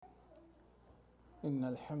إن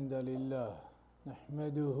الحمد لله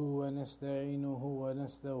نحمده ونستعينه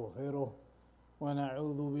ونستغفره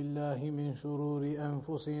ونعوذ بالله من شرور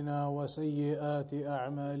أنفسنا وسيئات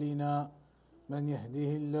أعمالنا من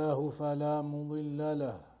يهده الله فلا مضل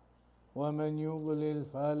له ومن يضلل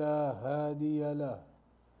فلا هادي له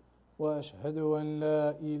وأشهد أن لا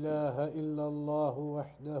إله إلا الله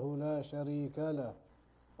وحده لا شريك له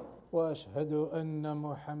وأشهد أن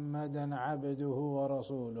محمدا عبده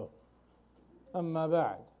ورسوله أما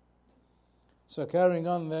بعد. So carrying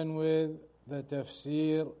on then with the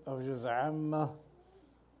tafsir of Juz' Ammah,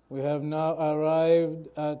 we have now arrived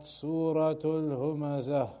at Suratul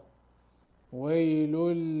Humazah. وَيْلٌ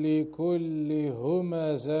لِكُلِّ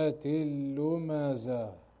هُمَزَةٍ لُمَزَةٍ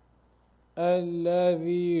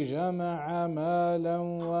الذي جمع مالا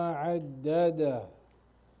وعدده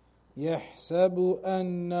يحسب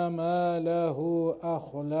أن ماله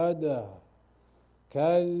أخلده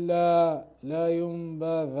كلا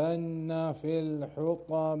لينبذن في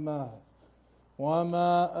الحطمة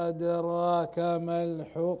وما أدراك ما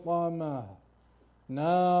الحطمة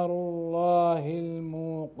نار الله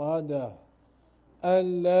الموقدة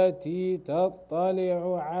التي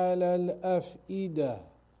تطلع على الأفئدة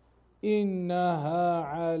إنها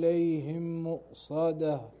عليهم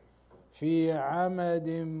مؤصدة في عمد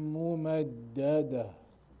ممددة.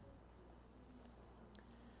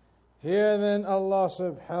 Here then Allah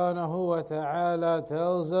subhanahu wa ta'ala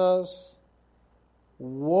tells us,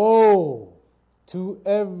 woe to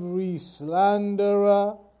every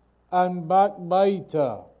slanderer and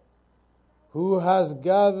backbiter who has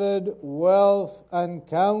gathered wealth and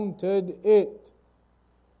counted it.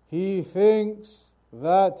 He thinks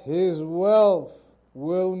that his wealth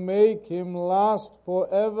will make him last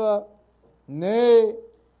forever. Nay,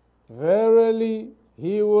 verily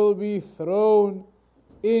he will be thrown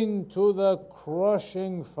into the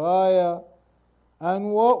crushing fire.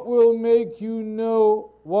 And what will make you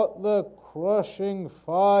know what the crushing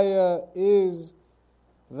fire is?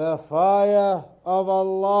 The fire of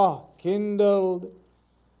Allah kindled,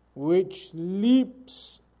 which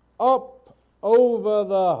leaps up over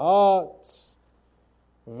the hearts.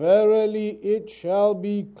 Verily it shall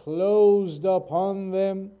be closed upon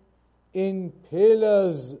them in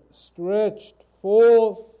pillars stretched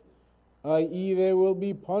forth, i.e. they will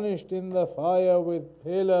be punished in the fire with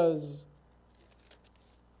pillars.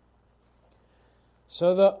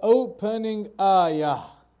 So the opening ayah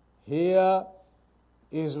here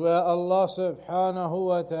is where Allah subhanahu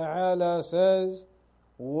wa ta'ala says,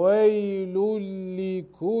 وَيْلٌ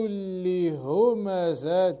لِكُلِّ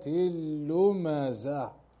هُمَزَةٍ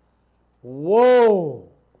لُمَزَةٍ. Woe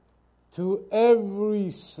to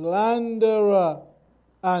every slanderer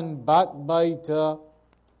and backbiter.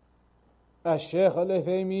 Al-Shaykh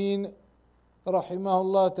Al-Uthaymin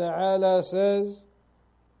rahimahullah ta'ala says,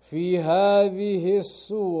 في هذه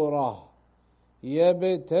السورة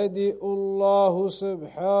يبتدئ الله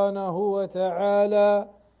سبحانه وتعالى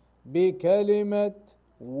بكلمة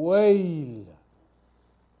ويل.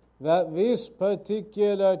 That this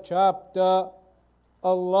particular chapter,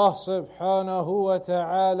 Allah subhanahu wa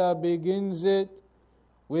ta'ala begins it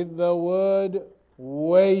with the word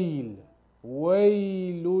wail.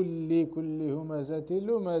 وَيْلٌ لِكُلِّ هُمَزَةٍ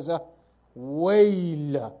لُمَزَةٍ.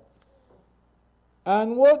 Wail.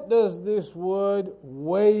 And what does this word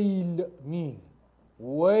wail mean?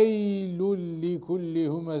 وَيْلٌ لِكُلِّ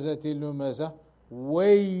هُمَزَةٍ لُمَزَةٍ.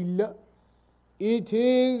 Wail. It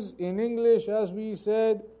is, in English as we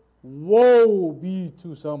said, woe be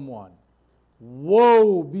to someone.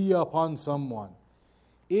 Woe be upon someone.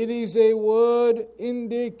 It is a word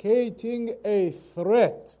indicating a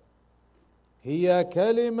threat. هي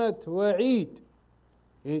كلمة وعيد.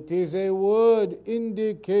 It is a word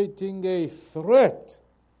indicating a threat.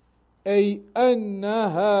 أي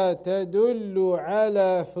أنها تدل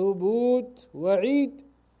على ثبوت وعيد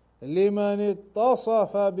لمن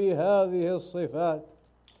اتصف بهذه الصفات.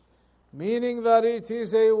 Meaning that it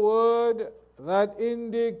is a word that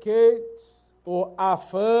indicates or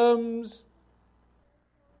affirms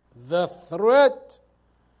the threat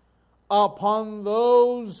upon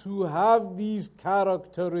those who have these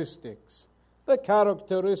characteristics. The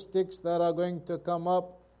characteristics that are going to come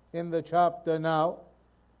up in the chapter now.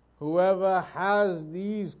 Whoever has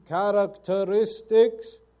these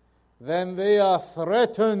characteristics, then they are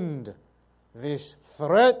threatened. This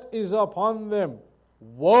threat is upon them.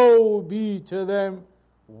 Woe be to them.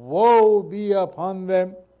 Woe be upon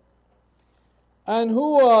them. And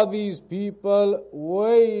who are these people?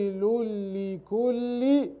 وَيْلٌ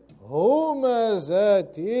لِكُلِّ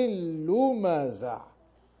هُمَزَةٍ لُمَزَةٍ.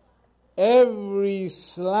 Every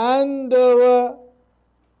slanderer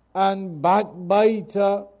and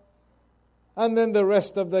backbiter. And then the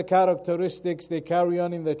rest of the characteristics they carry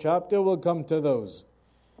on in the chapter, will come to those.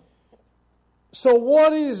 So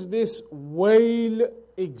what is this wail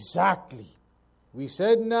exactly? We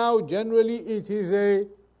said now generally it is a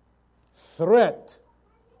threat.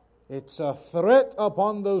 It's a threat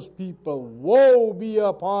upon those people. Woe be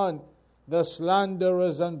upon the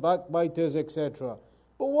slanderers and backbiters, etc.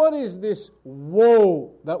 But what is this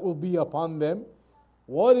woe that will be upon them?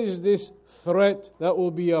 What is this threat that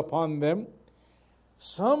will be upon them?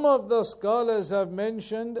 Some of the scholars have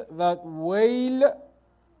mentioned that wail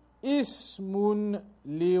ismun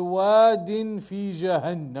liwadin fi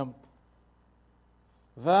jahannam.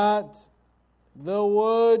 That the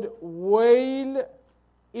word wail,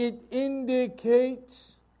 it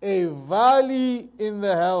indicates a valley in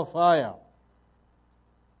the hellfire.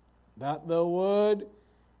 That the word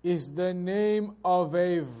is the name of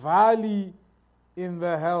a valley in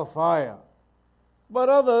the hellfire. But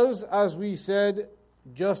others, as we said,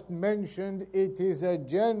 just mentioned, it is a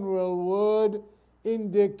general word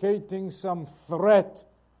indicating some threat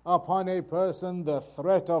upon a person, the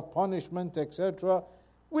threat of punishment, etc.,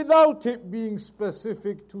 without it being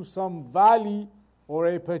specific to some valley or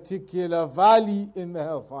a particular valley in the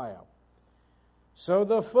hellfire. So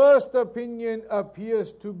the first opinion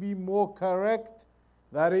appears to be more correct,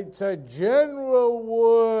 that it's a general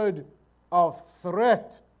word of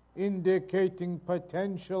threat indicating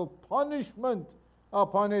potential punishment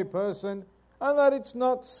upon a person, and that it's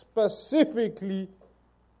not specifically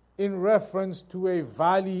in reference to a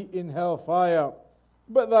valley in hellfire,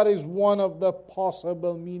 but that is one of the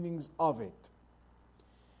possible meanings of it.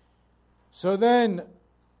 So then,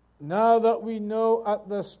 now that we know at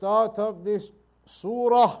the start of this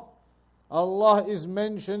surah, Allah is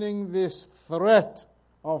mentioning this threat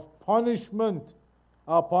of punishment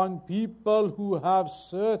upon people who have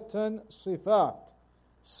certain sifat,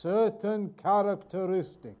 certain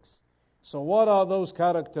characteristics. So what are those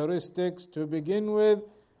characteristics? To begin with,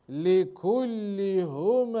 لِكُلِّ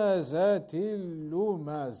هُمَزَةٍ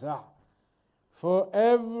لُمَزَةٍ. For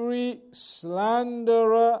every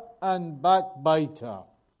slanderer and backbiter.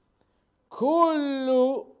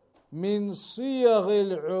 كُلُّ مِنْ صِيَغِ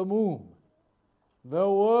الْعُمُومِ. The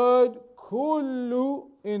word kullu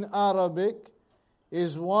in Arabic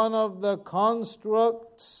is one of the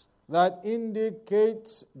constructs that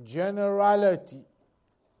indicates generality.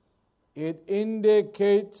 It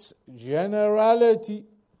indicates generality.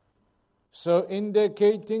 So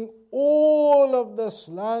indicating all of the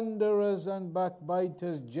slanderers and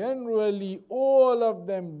backbiters, generally all of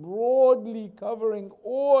them, broadly covering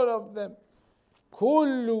all of them.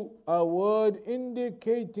 Kullu, a word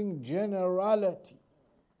indicating generality.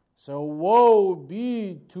 So woe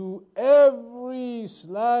be to every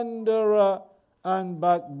slanderer and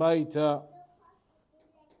backbiter.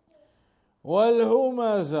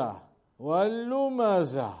 وَالْهُمَزَةِ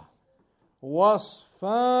وَاللُّمَزَةِ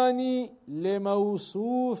وَصْفَانِ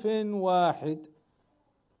لِمَوْصُوفٍ وَاحِدٍ.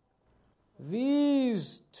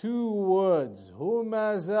 These two words,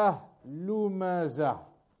 humazah, lumazah,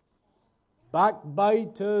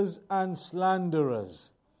 backbiters and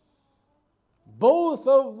slanderers, both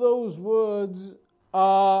of those words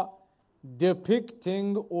are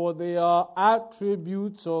depicting, or they are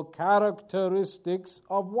attributes or characteristics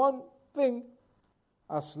of one thing.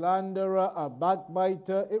 A slanderer, a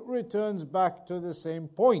backbiter, it returns back to the same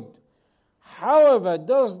point. However,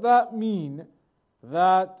 does that mean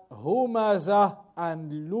that humazah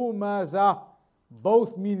and lumazah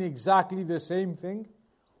both mean exactly the same thing?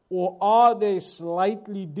 Or are they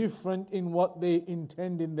slightly different in what they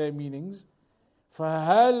intend in their meanings?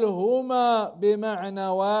 فَهَلْ هُمَا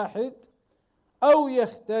بِمَعْنَى وَاحِدٍ أَوْ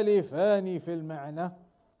يَخْتَلِفَانِ فِي الْمَعْنَى.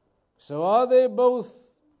 So are they both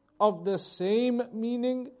of the same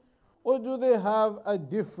meaning, or do they have a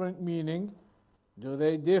different meaning? Do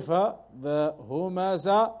they differ, the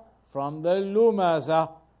humaza from the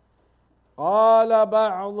lumaza? قَالَ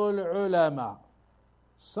بَعْضُ الْعُلَمَاءِ.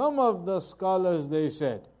 Some of the scholars, they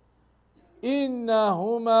said,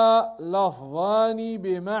 إِنَّهُمَا لَفْظَانِ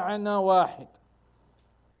بِمَعْنَى وَاحِدٍ.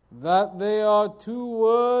 That they are two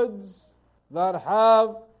words that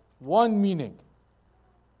have one meaning.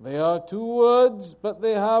 They are two words, but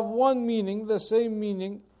they have one meaning, the same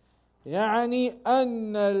meaning. يعني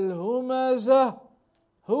أن الهمزة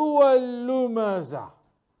هو اللمزة.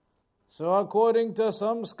 So according to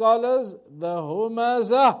some scholars, the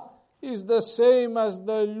humaza is the same as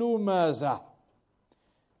the lumaza.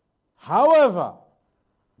 However,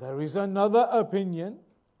 there is another opinion.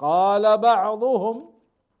 قال بعضهم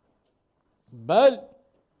بل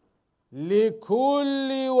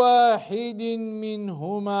لكل واحد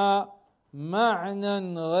منهما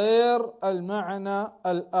معنى غير المعنى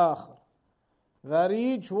الآخر. That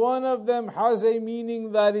each one of them has a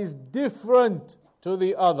meaning that is different to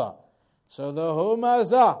the other. So the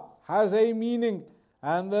humaza has a meaning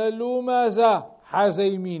and the lumaza has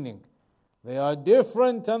a meaning. They are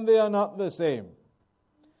different and they are not the same.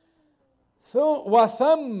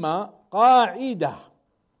 وَثَمَّ قَاعِدَةٌ,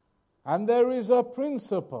 and there is a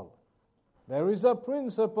principle. There is a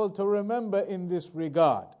principle to remember in this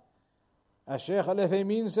regard. Shaykh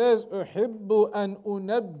Al-Uthaymin says, أحب أن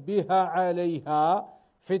أنبه عليها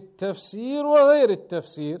في التفسير وغير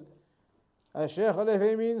التفسير. Shaykh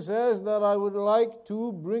Al-Uthaymin says that I would like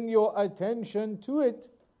to bring your attention to it.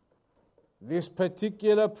 This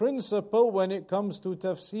particular principle when it comes to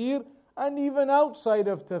tafsir and even outside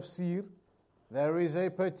of tafsir, there is a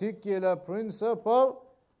particular principle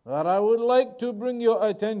that I would like to bring your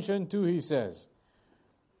attention to, he says.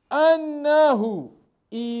 أنه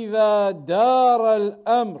إذا دار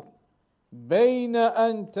الأمر بين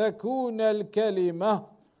أن تكون الكلمة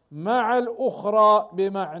مع الأخرى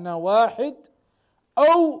بمعنى واحد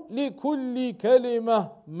أو لكل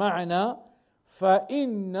كلمة معنى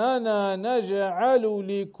فإننا نجعل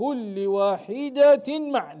لكل واحدة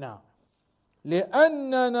معنى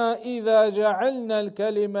لأننا إذا جعلنا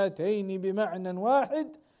الكلمتين بمعنى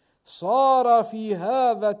واحد صار في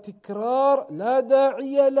هذا تكرار لا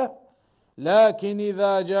داعي له، لكن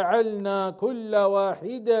إذا جعلنا كل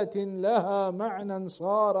واحدة لها معنى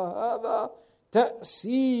صار هذا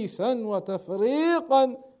تأسيسا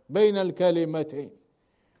وتفريقا بين الكلمتين.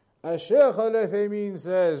 Shaykh Al-Uthaymin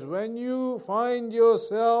says, when you find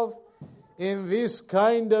yourself in this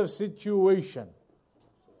kind of situation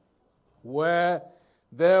where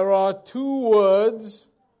there are two words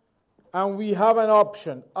and we have an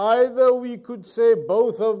option, either we could say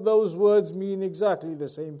both of those words mean exactly the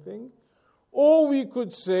same thing, or we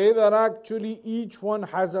could say that actually each one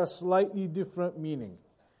has a slightly different meaning.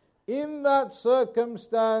 In that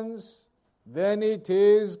circumstance, then it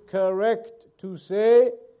is correct to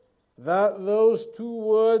say that those two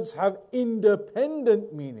words have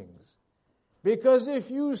independent meanings. Because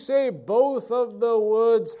if you say both of the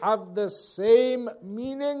words have the same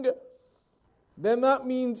meaning, then that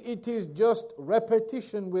means it is just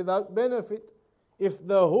repetition without benefit. If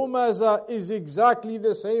the humaza is exactly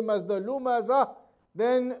the same as the lumaza,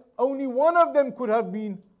 then only one of them could have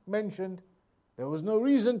been mentioned. There was no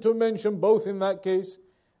reason to mention both in that case.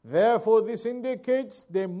 Therefore, this indicates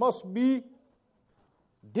there must be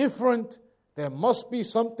different. There must be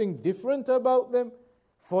something different about them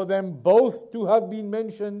for them both to have been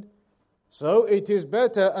mentioned. So it is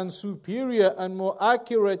better and superior and more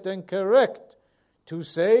accurate and correct to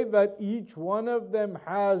say that each one of them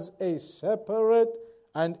has a separate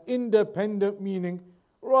and independent meaning,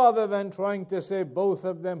 rather than trying to say both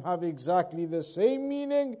of them have exactly the same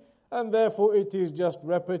meaning and therefore it is just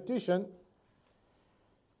repetition.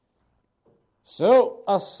 So,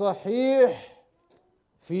 الصحيح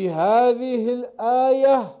في هذه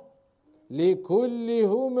الآية لكل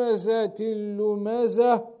همزة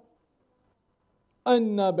لمزة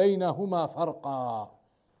أن بينهما فرقا.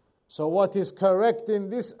 So what is correct in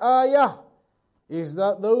this ayah is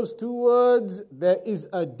that those two words, there is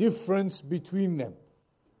a difference between them.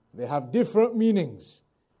 They have different meanings.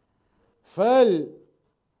 فالهمز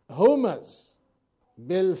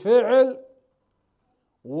بالفعل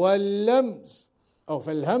واللمز أو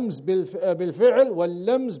فالهمز بالفعل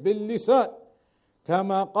واللمز باللسان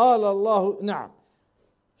كما قال الله نعم.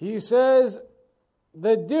 He says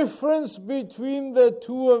the difference between the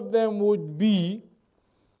two of them would be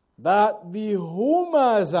that the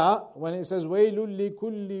humaza, when it says وَيْلٌ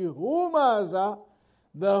لِكُلِّ humaza,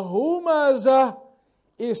 the humaza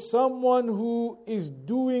is someone who is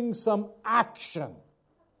doing some action.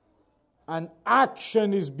 An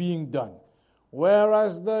action is being done.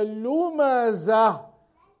 Whereas the lumaza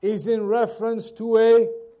is in reference to a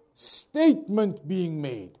statement being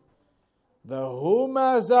made. The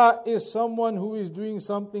humaza is someone who is doing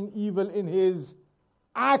something evil in his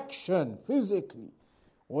action, physically.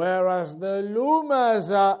 Whereas the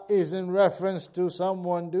lumaza is in reference to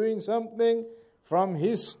someone doing something from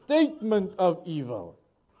his statement of evil.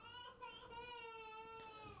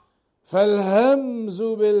 فالهمز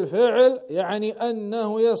بالفعل يعني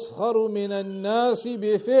أنه يسخر من الناس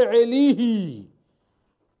بفعله.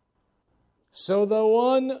 So the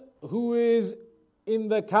one who is in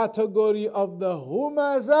the category of the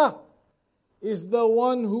humaza is the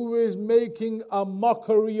one who is making a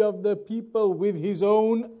mockery of the people with his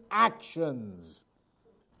own actions.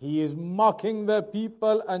 He is mocking the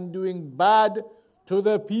people and doing bad to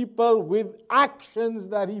the people with actions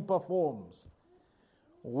that he performs.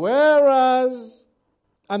 Whereas,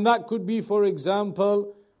 and that could be, for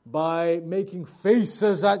example, by making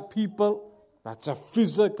faces at people. That's a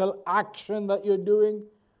physical action that you're doing.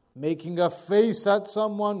 Making a face at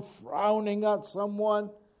someone, frowning at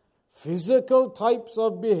someone. Physical types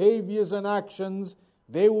of behaviors and actions,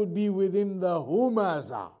 they would be within the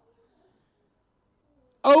humaza.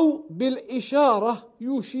 أو بالإشارة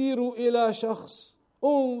يشير إلى شخص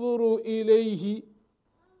انظروا إليه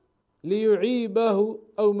ليعيبه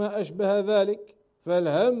أو ما أشبه ذلك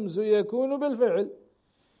فالهمز يكون بالفعل.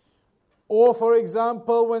 Or for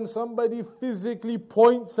example, when somebody physically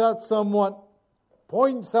points at someone,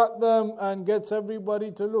 points at them and gets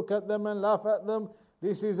everybody to look at them and laugh at them,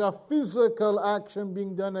 this is a physical action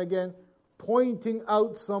being done again, pointing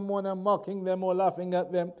out someone and mocking them or laughing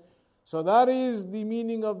at them. So that is the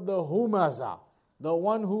meaning of the humaza, the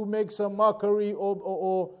one who makes a mockery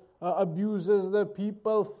or abuses the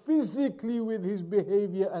people physically with his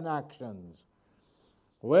behavior and actions.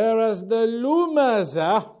 Whereas the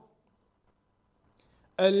lumaza,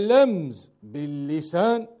 al-lamz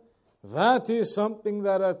bil-lisan, that is something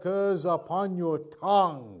that occurs upon your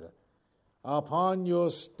tongue, upon your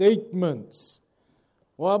statements.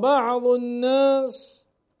 وَبَعْضُ النَّاسِ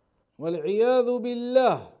وَالْعِيَاذُ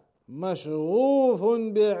بِاللَّهِ مشغوف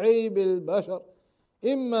بعيب البشر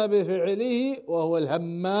إما بفعله وهو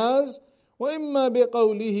الهماز وإما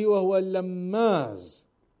بقوله وهو اللماز.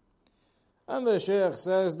 And the Shaykh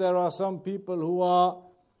says there are some people who are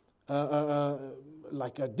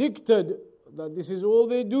like addicted, that this is all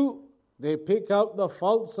they do. They pick out the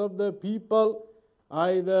faults of the people,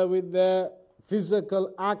 either with their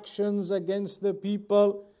physical actions against the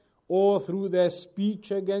people or through their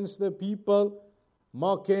speech against the people,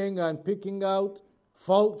 mocking and picking out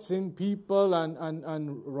faults in people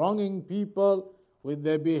and wronging people with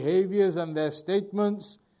their behaviors and their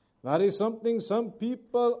statements. That is something some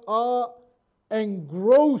people are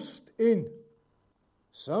engrossed in.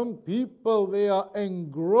 Some people, they are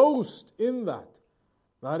engrossed in that.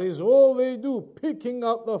 That is all they do, picking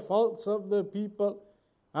out the faults of the people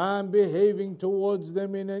and behaving towards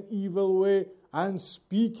them in an evil way and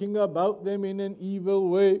speaking about them in an evil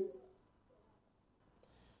way.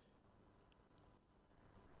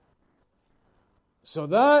 So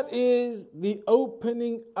that is the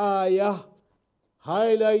opening ayah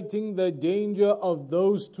highlighting the danger of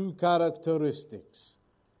those two characteristics.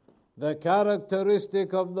 The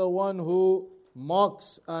characteristic of the one who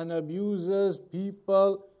mocks and abuses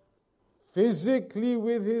people physically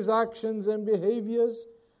with his actions and behaviors,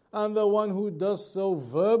 and the one who does so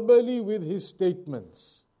verbally with his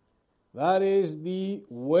statements. That is the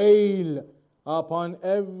wail upon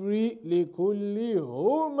every لِكُلِّ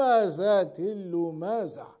هُمَزَةٍ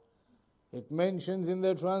لُمَزَةٍ. It mentions in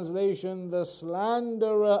the translation the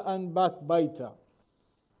slanderer and backbiter.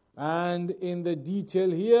 And in the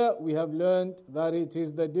detail here, we have learned that it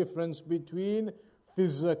is the difference between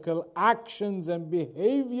physical actions and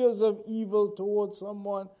behaviors of evil towards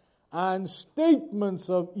someone and statements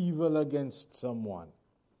of evil against someone.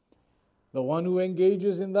 The one who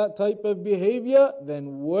engages in that type of behavior,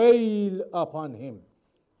 then wail upon him.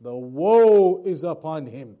 The woe is upon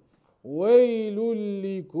him. وَيْلٌ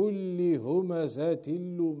لِكُلِّ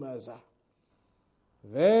هُمَزَةٍ لُمَزَةٍ.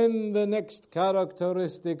 Then the next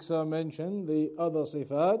characteristics are mentioned, the other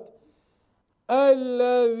sifat.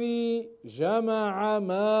 الَّذِي جَمَعَ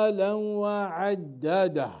مَالًا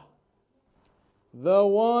وَعَدَّدَهُ. The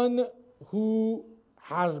one who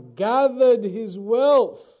has gathered his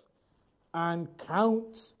wealth and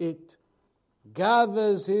counts it.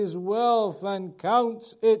 Gathers his wealth and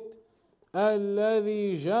counts it.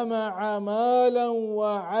 الَّذِي جَمَعَ مَالًا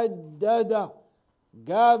وَعَدَّدَهُ.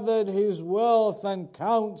 Gathered his wealth and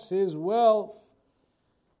counts his wealth.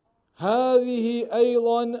 هذه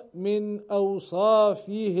أيضا من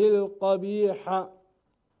أوصافه القبيحة.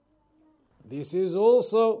 This is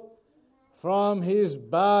also from his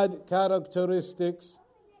bad characteristics.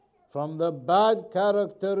 From the bad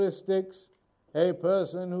characteristics, a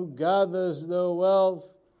person who gathers the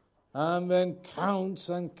wealth and then counts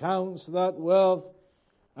and counts that wealth,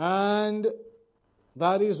 and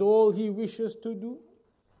that is all he wishes to do.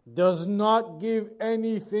 Does not give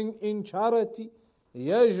anything in charity.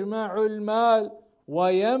 يَجْمَعُ الْمَالِ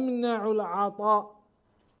وَيَمْنَعُ الْعَطَاءِ.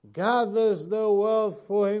 Gathers the wealth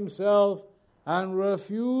for himself and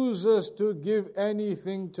refuses to give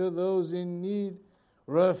anything to those in need.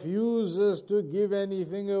 Refuses to give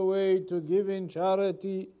anything away, to give in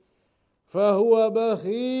charity. فَهُوَ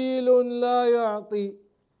بَخِيلٌ لَا يَعْطِي.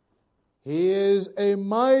 He is a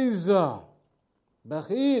miser.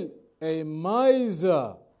 Bakhil, a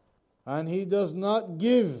miser and he does not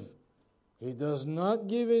give, he does not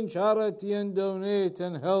give in charity and donate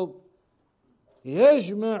and help,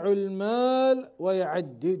 يجمع المال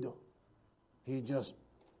ويعدده. He just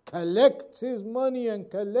collects his money and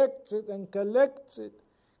collects it and collects it,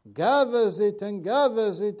 gathers it and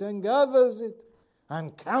gathers it and gathers it,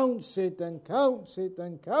 and counts it and counts it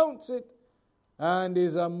and counts it, and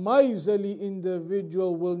is a miserly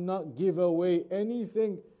individual, will not give away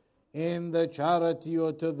anything in the charity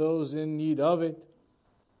or to those in need of it.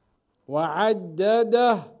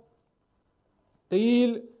 وعدده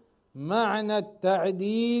قيل معنى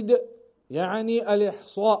التعديد يعني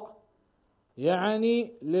الإحصاء،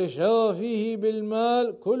 يعني لشغفه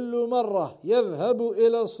بالمال كل مرة يذهب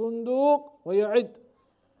إلى الصندوق ويعد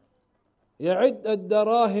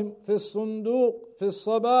الدراهم في الصندوق في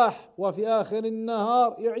الصباح وفي آخر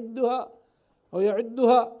النهار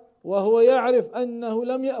يعدها وهو يعرف أنه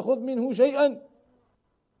لم يأخذ منه شيئا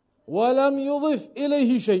ولم يضف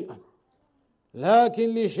إليه شيئا،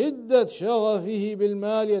 لكن لشدة شغفه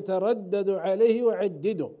بالمال يتردد عليه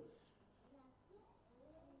ويعدده.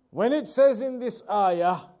 When it says in this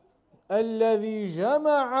ayah, الذي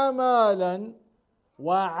جمع مالا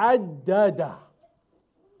وعدده,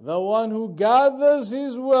 the one who gathers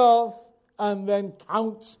his wealth and then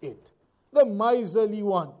counts it, the miserly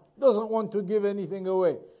one, doesn't want to give anything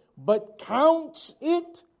away, but counts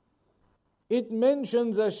it. It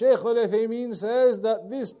mentions, as Shaykh Al-Uthaymeen says, that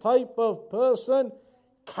this type of person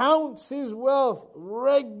counts his wealth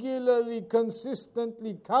regularly,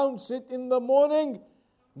 consistently, counts it in the morning,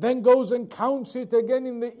 then goes and counts it again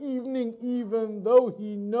in the evening, even though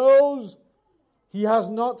he knows he has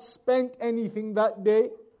not spent anything that day,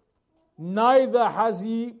 neither has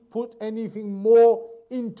he put anything more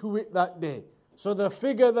into it that day. So the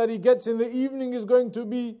figure that he gets in the evening is going to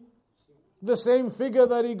be the same figure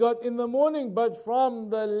that he got in the morning, but from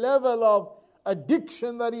the level of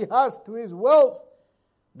addiction that he has to his wealth,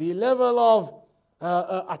 the level of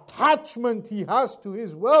attachment he has to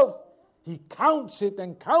his wealth, he counts it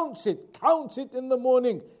and counts it in the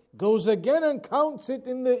morning, goes again and counts it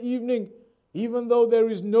in the evening, even though there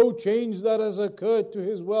is no change that has occurred to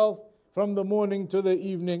his wealth from the morning to the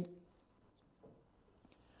evening.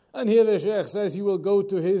 And here the Shaykh says he will go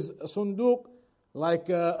to his sunduq, like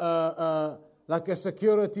a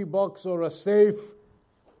security box or a safe,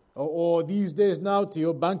 or these days now to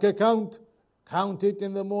your bank account. Count it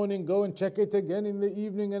in the morning, go and check it again in the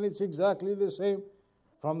evening, and it's exactly the same.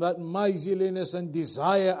 From that miserliness and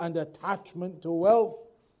desire and attachment to wealth.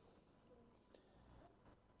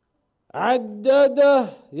 عدده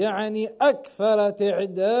يعني أكثر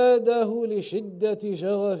تعداده لشدة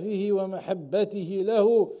شغفه ومحبته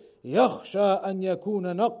له، يخشى أن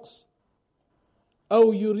يكون نقص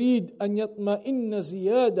أو يريد أن يطمئن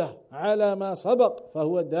زيادة على ما سبق،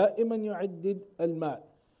 فهو دائما يعدد المال.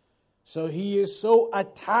 So he is so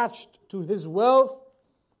attached to his wealth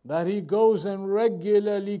that he goes and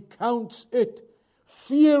regularly counts it,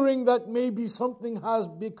 fearing that maybe something has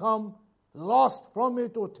become lost from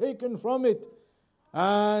it or taken from it.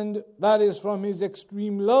 And that is from his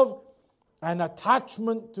extreme love and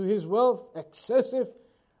attachment to his wealth, excessive.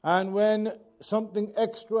 And when something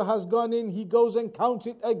extra has gone in, he goes and counts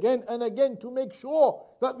it again and again to make sure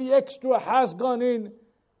that the extra has gone in,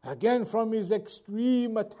 again from his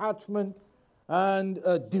extreme attachment and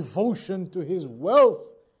devotion to his wealth.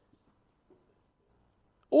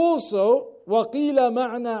 Also, وَقِيلَ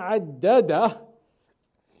مَعْنَى عَدَّدَهُ,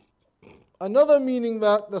 another meaning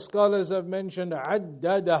that the scholars have mentioned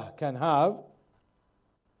عَدَّدَهُ can have,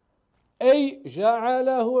 أي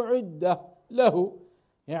جعله عدة له،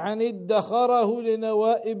 يعني ادخره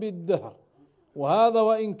لنوائب الدهر. وهذا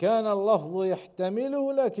وإن كان اللفظ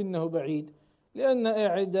يحتمله لكنه بعيد، لأن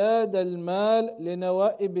إعداد المال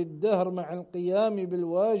لنوائب الدهر مع القيام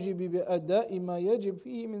بالواجب بأداء ما يجب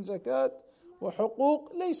فيه من زكاة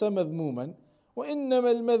وحقوق ليس مذموما،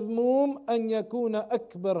 وإنما المذموم أن يكون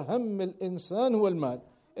أكبر هم الإنسان هو المال،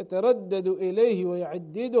 يتردد إليه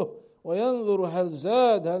ويعدده وينظر هل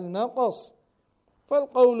زاد هل نقص.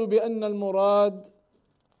 فالقول بأن المراد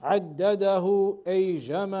عدده أي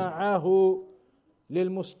جمعه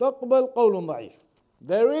للمستقبل قول ضعيف.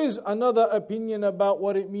 There is another opinion about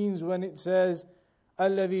what it means when it says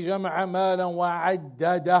الذي جمع مالا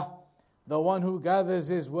وعدده, the one who gathers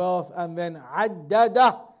his wealth and then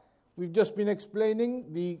عدده. We've just been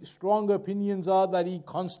explaining the strong opinions are that he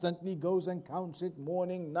constantly goes and counts it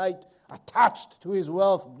morning, night, attached to his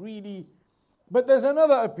wealth, greedy. But there's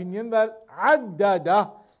another opinion that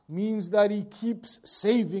عدده means that he keeps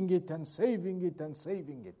saving it and saving it and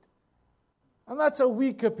saving it. And that's a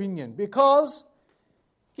weak opinion, because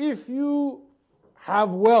if you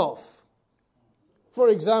have wealth, for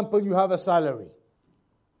example, you have a salary,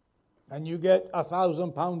 and you get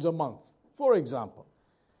 £1,000 a month, for example.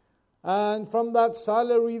 And from that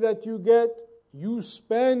salary that you get, you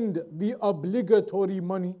spend the obligatory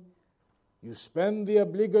money. You spend the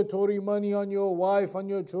obligatory money on your wife, on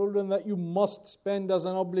your children that you must spend as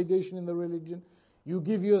an obligation in the religion. You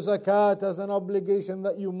give your zakat as an obligation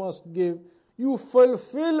that you must give. You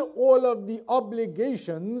fulfill all of the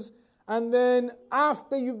obligations, and then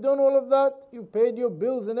after you've done all of that, you've paid your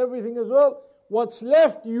bills and everything as well, what's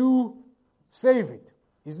left, you save it.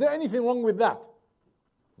 Is there anything wrong with that?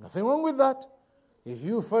 Nothing wrong with that. If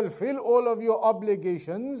you fulfill all of your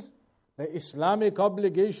obligations, the Islamic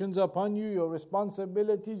obligations upon you, your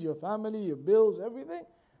responsibilities, your family, your bills, everything,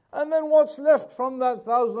 and then what's left from that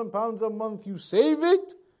 £1,000 a month, you save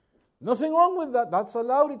it. Nothing wrong with that. That's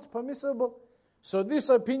allowed, it's permissible. So this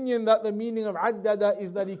opinion that the meaning of addada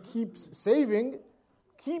is that he keeps saving,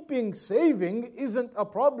 keeping saving isn't a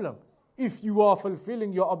problem if you are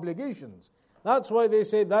fulfilling your obligations. That's why they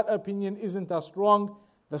say that opinion isn't as strong.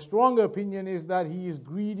 The strong opinion is that he is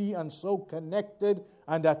greedy and so connected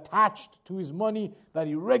and attached to his money that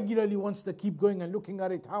he regularly wants to keep going and looking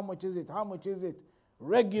at it. How much is it? How much is it?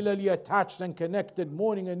 Regularly attached and connected,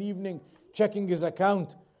 morning and evening, checking his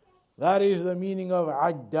account. That is the meaning of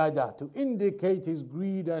addada, to indicate his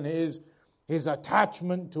greed and his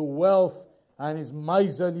attachment to wealth and his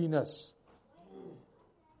miserliness.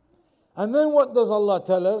 And then what does Allah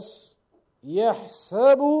tell us?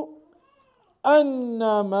 يَحْسَبُ أَنَّ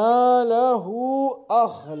مَالَهُ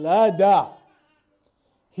أَخْلَدَ.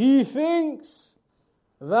 He thinks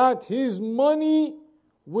that his money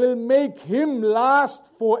will make him last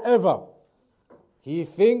forever. He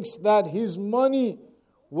thinks that his money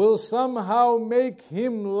will somehow make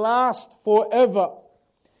him last forever.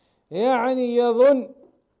 يعني يظن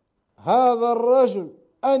هذا الرجل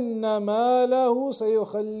أن ماله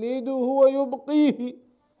سيخلده ويبقيه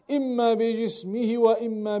إما بجسمه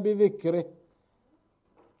وإما بذكره.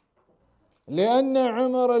 لأن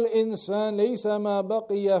عمر الإنسان ليس ما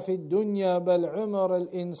بقي في الدنيا بل عمر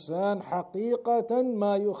الإنسان حقيقة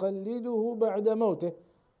ما يخلده بعد موته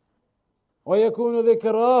ويكون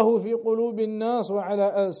ذكراه في قلوب الناس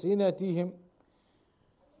وعلى ألسنتهم.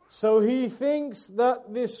 So he thinks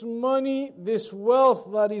that this money, this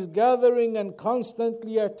wealth that he's gathering and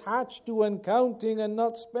constantly attached to and counting and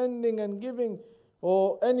not spending and giving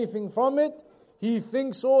or anything from it, he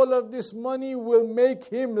thinks all of this money will make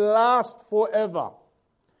him last forever.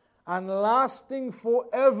 And lasting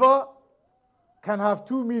forever can have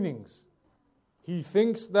two meanings. He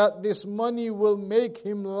thinks that this money will make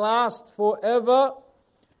him last forever.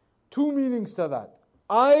 Two meanings to that.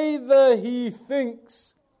 Either he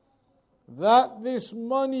thinks that this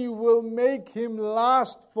money will make him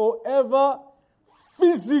last forever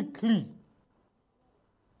physically.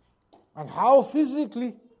 And how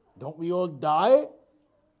physically? Don't we all die?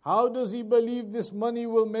 How does he believe this money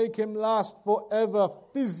will make him last forever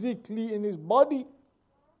physically in his body?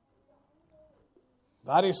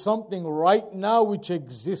 That is something right now which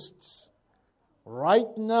exists.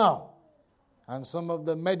 Right now. And some of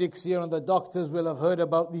the medics here and the doctors will have heard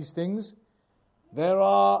about these things. There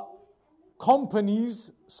are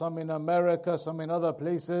companies, some in America, some in other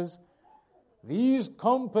places. These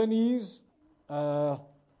companies, I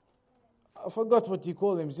forgot what you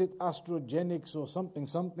call them. Is it astrogenics or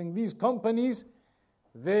something? These companies,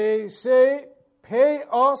 they say, pay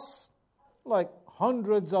us like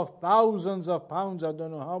hundreds of thousands of pounds, I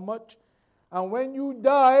don't know how much. And when you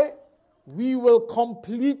die, we will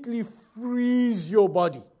completely freeze your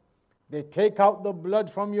body. They take out the blood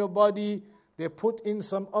from your body. They put in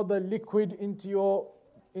some other liquid in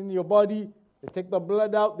your body. They take the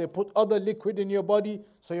blood out. They put other liquid in your body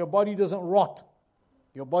so your body doesn't rot.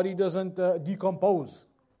 Your body doesn't decompose.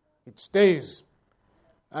 It stays.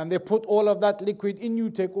 And they put all of that liquid in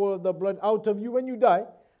you, take all of the blood out of you when you die,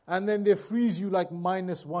 and then they freeze you like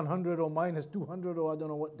minus 100 or minus 200 or I don't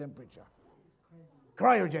know what temperature.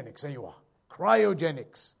 Cryogenics, there you are.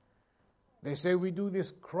 Cryogenics. They say we do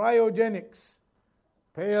this cryogenics.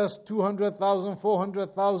 Pay us 200,000,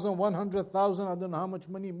 400,000, 100,000, I don't know how much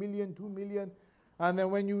money, million, 2 million. And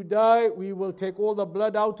then when you die, we will take all the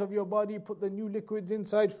blood out of your body, put the new liquids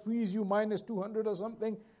inside, freeze you minus 200 or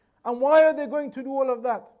something. And why are they going to do all of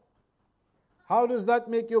that? How does that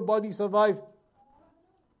make your body survive?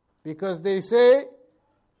 Because they say,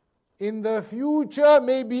 in the future,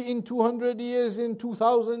 maybe in 200 years, in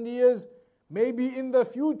 2,000 years, maybe in the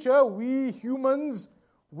future, we humans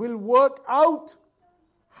will work out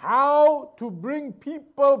how to bring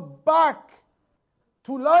people back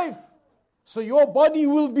to life. So your body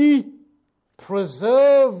will be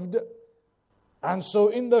preserved. And so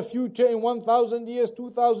in the future, in 1,000 years,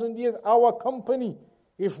 2,000 years, our company,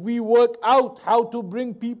 if we work out how to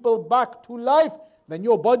bring people back to life, then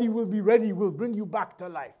your body will be ready, will bring you back to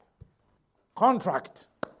life. Contract.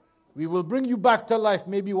 We will bring you back to life,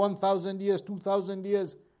 maybe 1,000 years, 2,000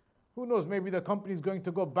 years. Who knows, maybe the company is going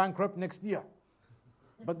to go bankrupt next year.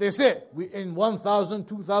 But they say, in 1,000,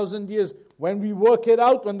 2,000 years, when we work it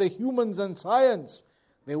out, when the humans and science,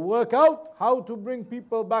 they work out how to bring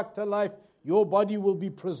people back to life, your body will be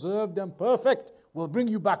preserved and perfect, will bring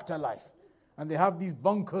you back to life. And they have these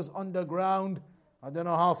bunkers underground. I don't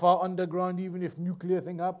know how far underground, even if nuclear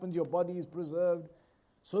thing happens, your body is preserved.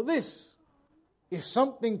 So this is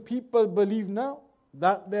something people believe now,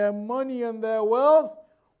 that their money and their wealth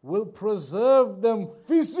will preserve them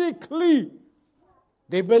physically.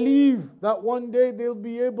 They believe that one day they'll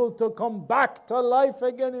be able to come back to life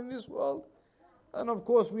again in this world. And of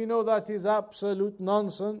course we know that is absolute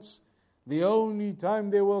nonsense. The only time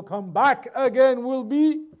they will come back again will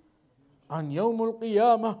be on Yawmul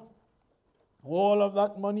Qiyamah. All of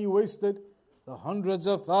that money wasted, the hundreds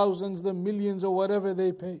of thousands, the millions or whatever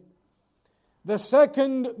they pay. The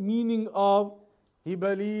second meaning of he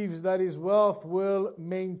believes that his wealth will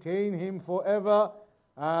maintain him forever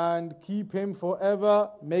and keep him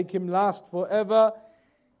forever, make him last forever,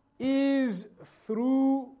 is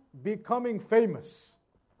through becoming famous.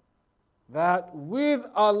 That with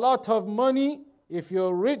a lot of money, if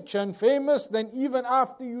you're rich and famous, then even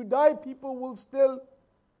after you die, people will still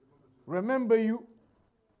remember you.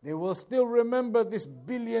 They will still remember this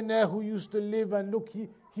billionaire who used to live, and look, he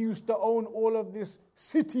used to own all of this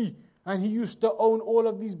city, and he used to own all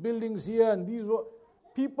of these buildings here, and these were...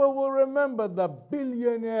 People will remember the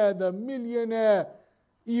billionaire, the millionaire,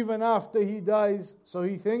 even after he dies. So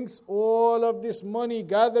he thinks all of this money,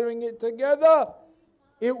 gathering it together,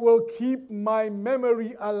 it will keep my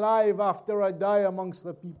memory alive after I die amongst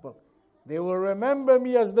the people. They will remember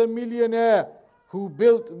me as the millionaire who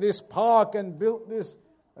built this park and built this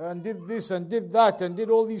and did that and did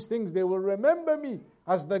all these things. They will remember me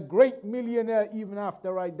as the great millionaire even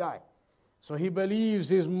after I die. So he believes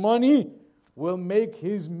his money will make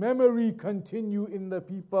his memory continue in the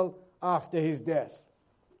people after his death.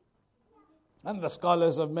 And the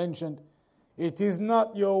scholars have mentioned, it is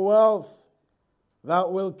not your wealth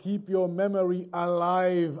that will keep your memory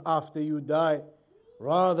alive after you die.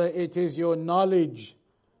 Rather, it is your knowledge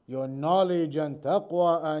and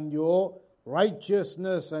taqwa and your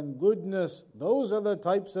righteousness and goodness. Those are the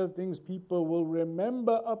types of things people will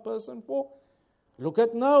remember a person for. Look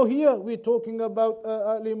at now here, we're talking about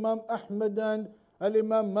Al-Imam Ahmad and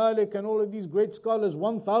Al-Imam Malik and all of these great scholars.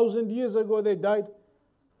 1,000 years ago they died.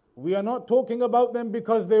 We are not talking about them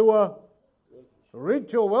because they were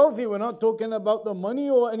rich or wealthy. We're not talking about the money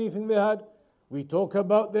or anything they had. We talk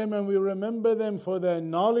about them and we remember them for their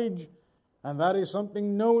knowledge, and that is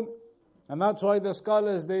something known. And that's why the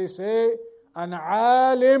scholars, they say, an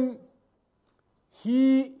alim,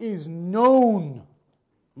 he is known,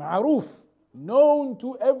 ma'ruf, known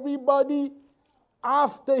to everybody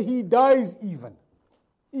after he dies even.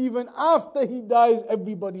 Even after he dies,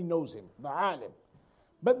 everybody knows him, the alim.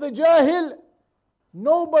 But the jahil,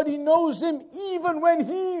 nobody knows him even when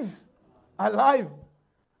he's alive.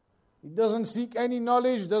 He doesn't seek any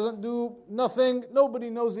knowledge, doesn't do nothing. Nobody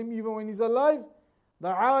knows him even when he's alive. The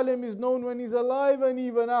alim is known when he's alive and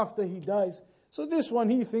even after he dies. So this one,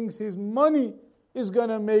 he thinks his money is going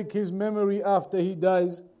to make his memory after he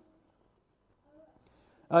dies.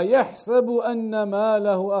 أَيَحْسَبُ أَنَّ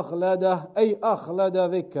مَالَهُ أَخْلَدَهُ أي أخلد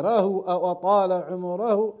ذكره أو أطال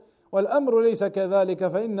عمره والأمر ليس كذلك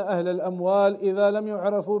فإن أهل الأموال إذا لم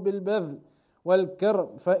يعرفوا بالبذل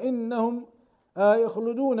والكرم فإنهم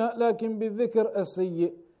يخلدون لكن بالذكر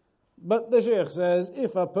السيء. But the Shaykh says,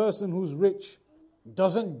 if a person who's rich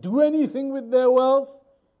doesn't do anything with their wealth,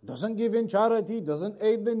 doesn't give in charity, doesn't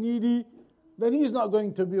aid the needy, then he's not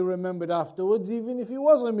going to be remembered afterwards, even if he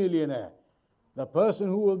was a millionaire. The person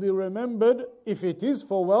who will be remembered, if it is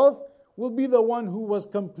for wealth, will be the one who was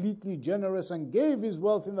completely generous and gave his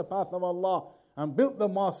wealth in the path of Allah and built the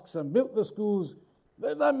mosques and built the schools.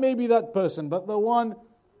 That may be that person, but the one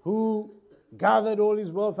who gathered all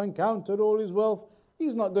his wealth and counted all his wealth,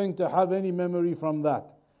 he's not going to have any memory from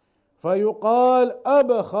that. فيقال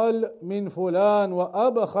أبخل من فلان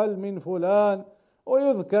وأبخل من فلان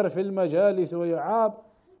ويذكر في المجالس ويعاب.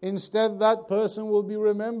 Instead, that person will be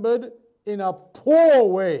remembered in a poor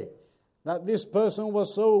way. That this person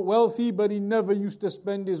was so wealthy, but he never used to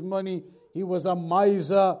spend his money. He was a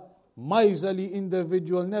miserly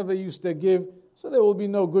individual, never used to give. So there will be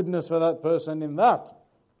no goodness for that person in that.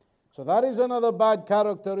 So that is another bad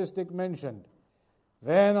characteristic mentioned.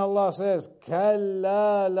 Then Allah says,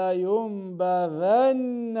 كَلَّا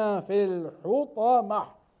لَيُنْبَذَنَّ فِي الْحُطَمَةِ.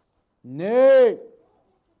 Nay,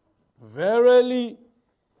 verily,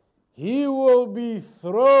 he will be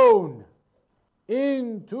thrown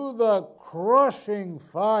into the crushing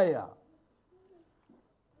fire.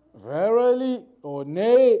 Verily, or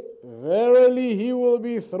nay, verily he will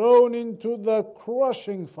be thrown into the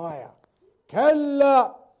crushing fire.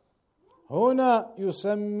 كلا هنا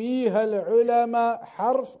يسميها العلماء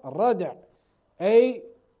حرف ردع، أي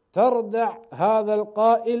تردع هذا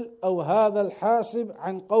القائل أو هذا الحاسب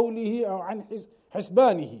عن قوله أو عن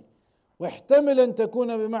حسبانه، واحتمل أن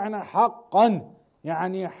تكون بمعنى حقا،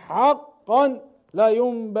 يعني حقا لا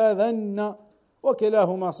ينبذن،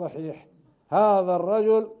 وكلاهما صحيح. هذا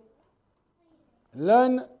الرجل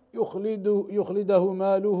لن يخلده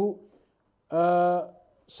ماله.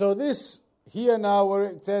 So this here now where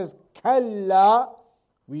it says kalla,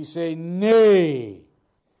 we say nay.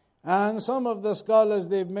 And some of the scholars,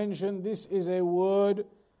 they've mentioned this is a word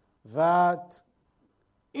that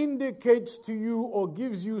indicates to you or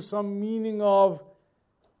gives you some meaning of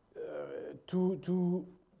to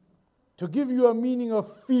give you a meaning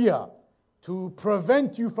of fear, to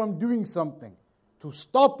prevent you from doing something, to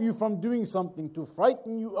stop you from doing something, to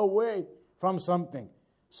frighten you away from something.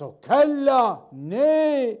 So kalla,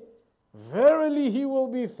 nay, verily he will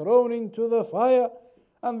be thrown into the fire.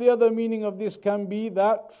 And the other meaning of this can be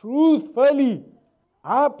that truthfully,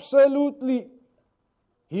 absolutely,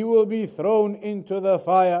 he will be thrown into the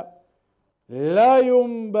fire. لا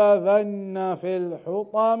ينبذن في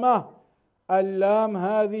الحطمة. اللام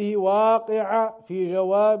هذه واقعة في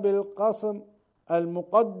جواب القسم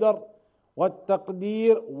المقدر،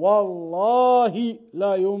 والتقدير والله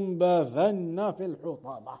لا ينبذن في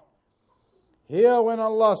الحطمة. Here when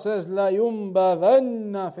Allah says لا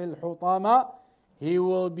ينبذن في الحطمة, he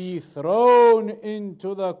will be thrown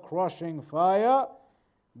into the crushing fire.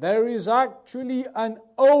 There is actually an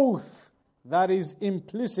oath that is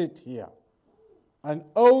implicit here. An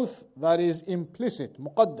oath that is implicit,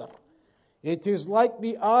 muqaddar. It is like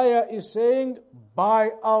the ayah is saying,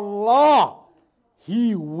 by Allah,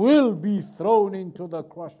 he will be thrown into the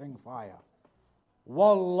crushing fire.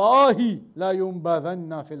 Wallahi la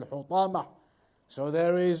yunbadhanna fil hutamah. So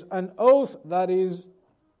there is an oath that is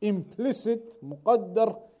implicit,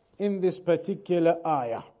 muqaddar, in this particular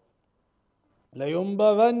ayah. La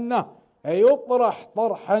yunbadhanna, ayutrah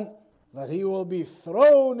tarhan, that he will be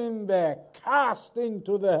thrown in there, cast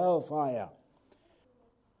into the hellfire.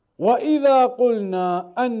 وإذا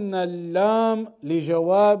قلنا أن اللام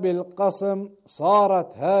لجواب القسم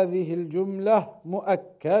صارت هذه الجملة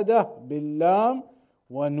مؤكدة باللام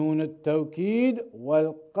ونون التوكيد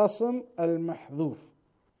والقسم المحذوف.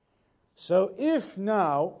 So if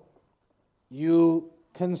now you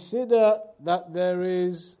consider that there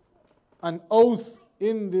is an oath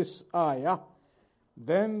in this ayah,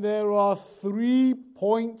 then there are 3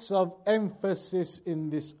 points of emphasis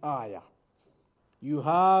in this ayah. You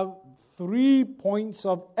have 3 points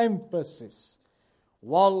of emphasis.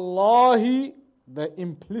 Wallahi, the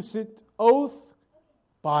implicit oath,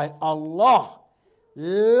 by Allah.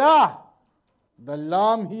 La, the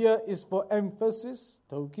lam here is for emphasis,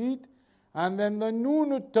 tawqid. And then the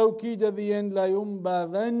noon tawqid at the end, la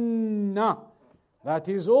yumbadhanna, that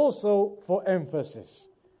is also for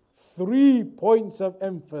emphasis. 3 points of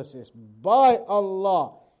emphasis. By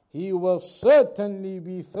Allah, he will certainly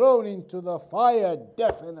be thrown into the fire,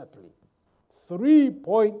 definitely. 3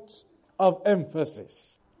 points of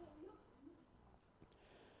emphasis.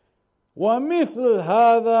 ومثل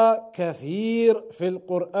هذا كثير في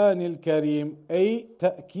القرآن الكريم، أي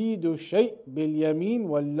تأكيد الشيء باليمين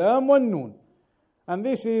واللام والنون. And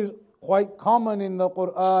this is quite common in the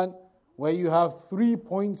Quran, where you have 3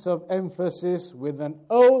 points of emphasis with an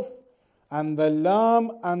oath and the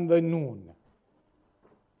lam and the noon.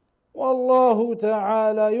 والله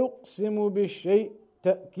تعالى يقسم بالشيء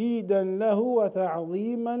تأكيدا له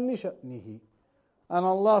وتعظيما لشأنه. And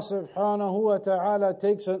Allah subhanahu wa ta'ala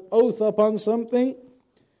takes an oath upon something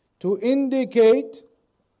to indicate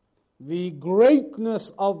the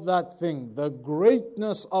greatness of that thing, the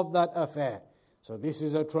greatness of that affair. So this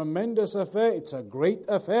is a tremendous affair, it's a great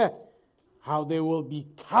affair. How they will be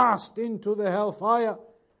cast into the hellfire,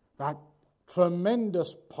 that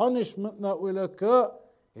tremendous punishment that will occur.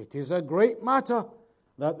 It is a great matter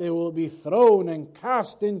that they will be thrown and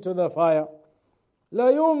cast into the fire.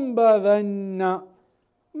 لَيُنْبَذَنَّ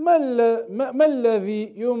ما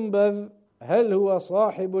الذي ينبذ؟ هل هو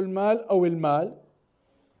صاحب المال أو المال؟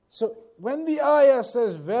 So when the ayah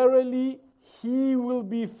says, verily he will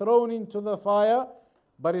be thrown into the fire,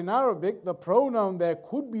 But in Arabic, the pronoun there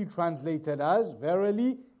could be translated as,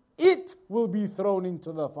 verily, it will be thrown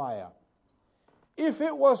into the fire. If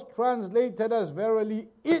it was translated as, verily,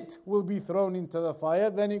 it will be thrown into the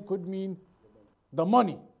fire, then it could mean the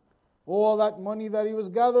money. All that money that he was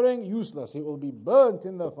gathering, useless. It will be burnt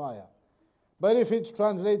in the fire. But if it's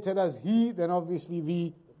translated as he, then obviously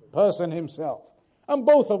the person himself. And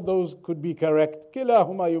both of those could be correct.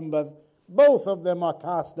 كِلَاهُمَا يُنْبَذْ. Both of them are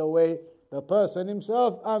cast away, the person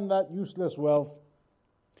himself and that useless wealth.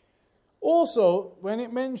 Also, when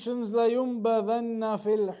it mentions لَيُنْبَذَنَّ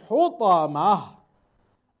فِي الْحُطَمَةِ,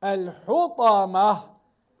 al-hutamah,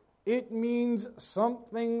 it means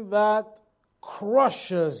something that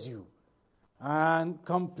crushes you and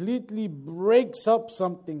completely breaks up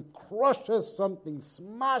something, crushes something,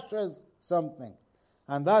 smashes something.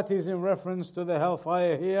 And that is in reference to the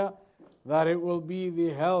hellfire here, that it will be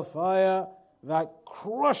the hellfire that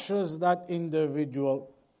crushes that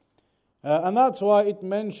individual. And that's why it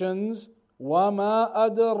mentions, وَمَا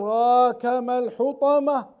أَدْرَاكَ مَا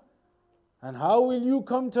الْحُطَمَةِ. And how will you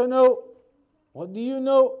come to know? What do you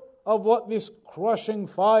know of what this crushing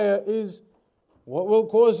fire is? What will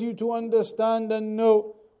cause you to understand and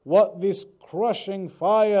know what this crushing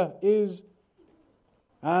fire is?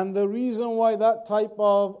 And the reason why that type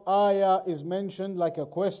of ayah is mentioned like a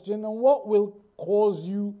question, and what will cause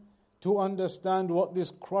you to understand what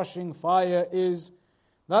this crushing fire is,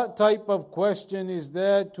 that type of question is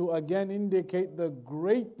there to again indicate the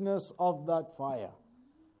greatness of that fire,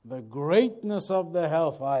 the greatness of the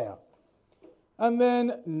hellfire. And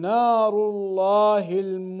then,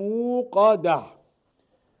 Narullahil Muqadah,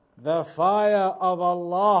 the fire of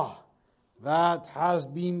Allah that has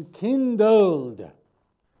been kindled.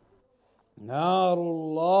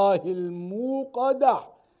 Narullahil Muqadah,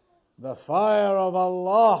 the fire of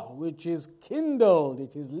Allah which is kindled,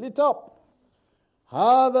 it is lit up.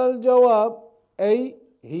 هذا الجواب أي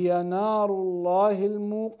هي نار الله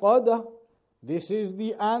الموقدة. This is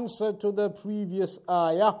the answer to the previous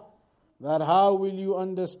ayah, that how will you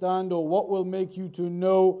understand, or what will make you to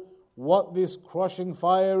know what this crushing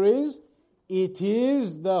fire is? It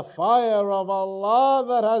is the fire of Allah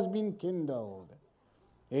that has been kindled.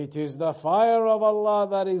 It is the fire of Allah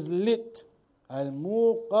that is lit.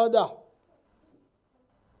 Al-Muqadah.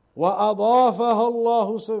 وأضافها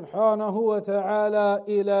الله سبحانه وتعالى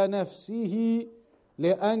إلى نفسه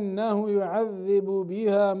لأنه يعذب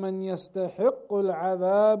بها من يستحق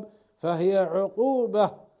العذاب فهي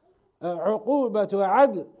عقوبة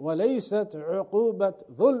عدل وليست عقوبة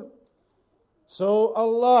ظلم. So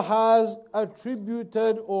Allah has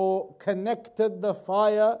attributed or connected the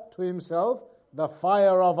fire to Himself, the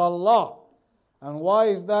fire of Allah. And why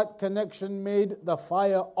is that connection made the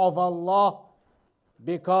fire of Allah?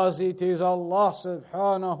 Because it is Allah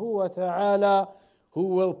subhanahu wa ta'ala who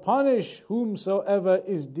will punish whomsoever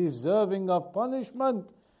is deserving of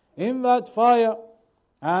punishment in that fire.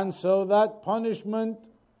 And so that punishment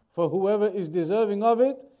for whoever is deserving of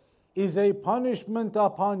it is a punishment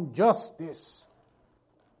upon justice.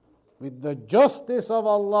 With the justice of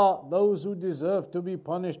Allah, those who deserve to be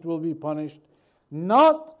punished will be punished,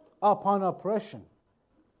 not upon oppression.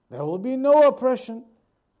 There will be no oppression.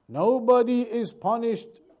 Nobody is punished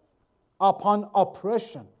upon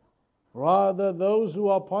oppression. Rather, those who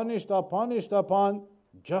are punished upon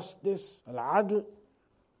justice, al-adl.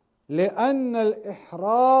 لأن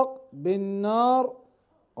الإحراق بالنار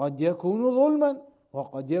قد يكون ظلما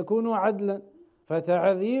وقد يكون عدلا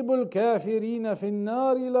فتعذيب الكافرين في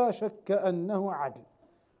النار لا شك أنه عدل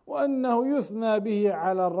وأنه يثنى به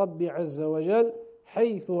على الرب عز وجل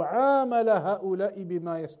حيث عامل هؤلاء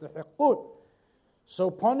بما يستحقون. So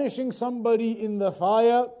punishing somebody in the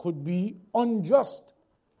fire could be unjust.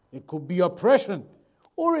 It could be oppression,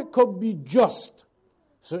 or it could be just.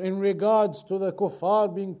 So in regards to the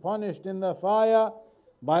kuffar being punished in the fire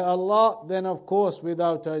by Allah, then of course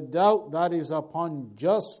without a doubt that is upon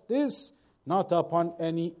justice, not upon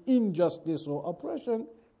any injustice or oppression.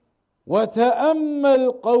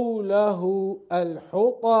 وتأمل قوله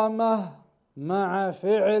الحطمة مع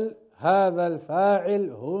فعل هذا الفاعل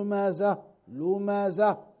همزة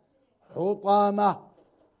لمزة حطمة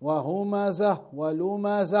وهمزة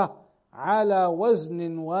ولمزة على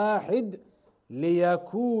وزن واحد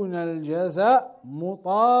ليكون الجزاء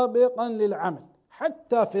مطابقا للعمل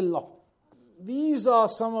حتى في اللفظ. These are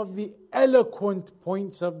some of the eloquent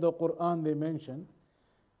points of the Quran they mention,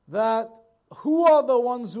 that who are the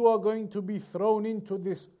ones who are going to be thrown into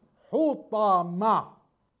this hutama?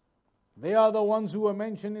 They are the ones who were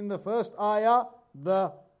mentioned in the first ayah,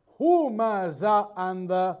 the humaza and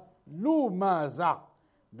the lumaza.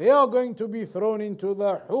 They are going to be thrown into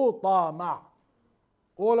the hutama.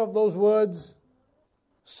 All of those words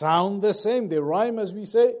sound the same. They rhyme, as we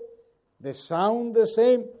say. They sound the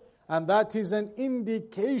same. And that is an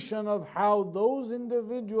indication of how those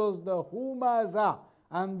individuals, the humaza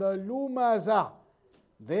and the lumaza,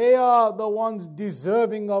 they are the ones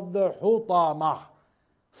deserving of the hutama.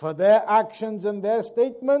 For their actions and their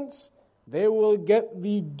statements, they will get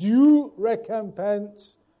the due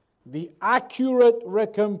recompense, the accurate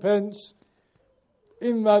recompense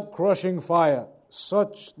in that crushing fire,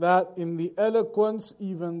 such that in the eloquence,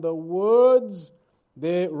 even the words,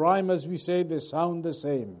 they rhyme, as we say, they sound the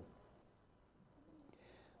same.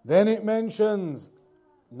 Then it mentions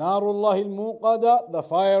Narullah al-Muqada, the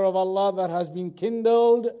fire of Allah that has been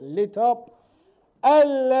kindled, lit up.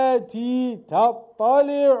 التي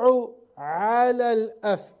تطلع على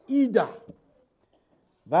الأفئدة.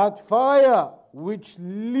 That fire which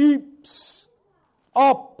leaps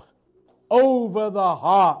up over the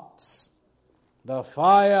hearts. The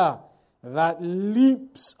fire that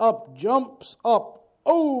leaps up, jumps up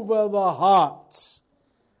over the hearts.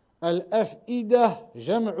 الأفئدة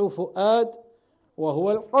جمع فؤاد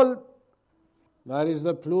وهو القلب. That is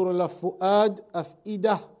the plural of فؤاد,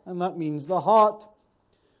 أفئدة, and that means the heart.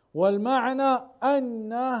 والمعنى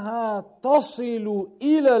أنها تصل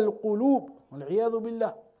إلى القلوب والعياذ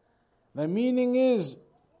بالله. The meaning is,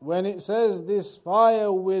 when it says this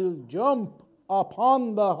fire will jump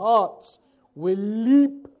upon the hearts, will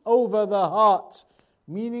leap over the hearts,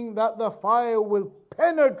 meaning that the fire will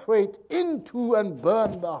penetrate into and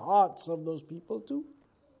burn the hearts of those people too.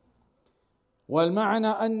 والمعنى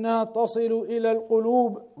أنها تصل إلى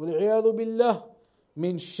القلوب والعياذ بالله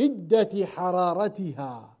من شدة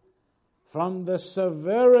حرارتها. From the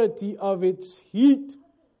severity of its heat,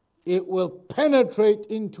 it will penetrate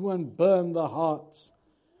into and burn the hearts.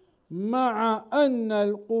 مع أن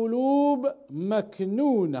القلوب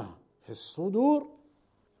مكنونة في الصدور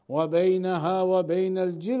وبينها وبين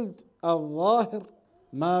الجلد الظاهر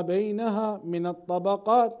ما بينها من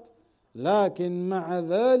الطبقات لكن مع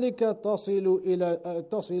ذلك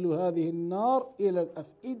تصل هذه النار إلى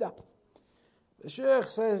الأفئدة. The Shaykh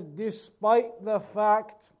says, despite the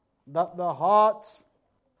fact that the hearts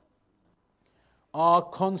are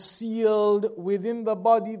concealed within the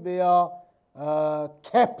body, they are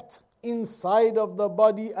kept inside of the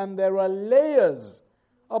body, and there are layers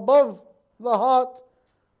above the heart.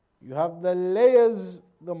 You have the layers,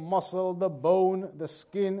 the muscle, the bone, the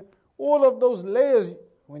skin, all of those layers.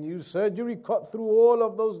 When you surgery, cut through all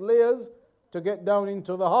of those layers to get down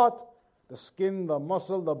into the heart. The skin, the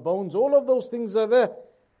muscle, the bones, all of those things are there.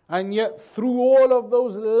 And yet through all of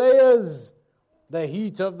those layers, the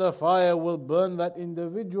heat of the fire will burn that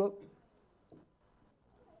individual.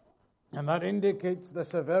 And that indicates the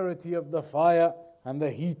severity of the fire and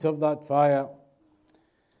the heat of that fire.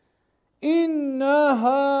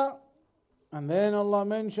 Innaha, and then Allah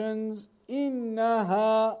mentions,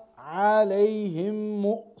 Innaha alayhim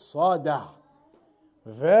mu'sada.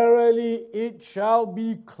 Verily it shall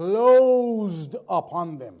be closed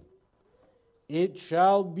upon them. It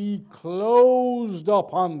shall be closed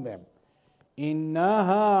upon them.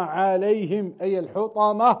 إنها عليهم أي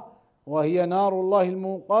الحطمة وهي نار الله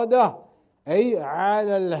الموقدة أي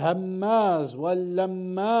على الهماز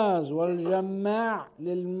واللماز والجماع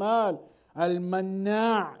للمال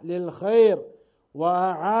المناع للخير.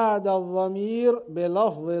 وأعاد الضمير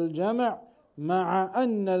بلفظ الجمع مع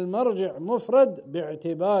أن المرجع مفرد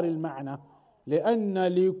باعتبار المعنى لأن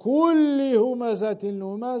لكل همزة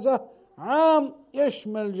همازة عام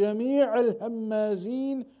يشمل جميع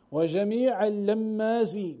الهمازين وجميع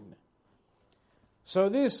اللمازين. So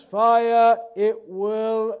this fire, it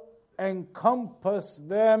will encompass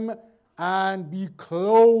them and be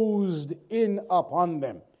closed in upon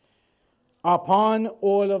them. Upon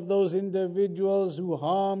all of those individuals who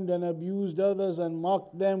harmed and abused others and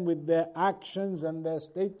mocked them with their actions and their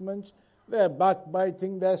statements, their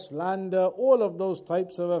backbiting, their slander, all of those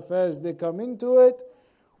types of affairs, they come into it.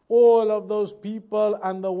 All of those people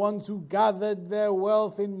and the ones who gathered their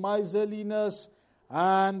wealth in miserliness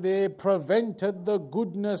and they prevented the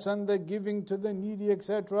goodness and the giving to the needy,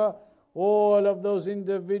 etc. All of those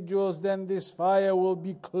individuals, then this fire will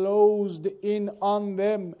be closed in on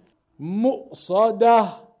them.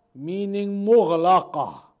 Mu'sadah, meaning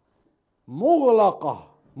mughlaqa. Mughlaqa.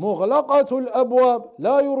 Mughlaqatul abwab.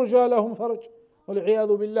 La yurja lahum faraj.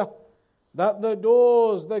 Wal-'iyadhu billah. That the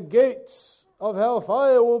doors, the gates of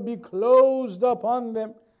hellfire will be closed upon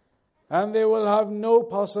them, and they will have no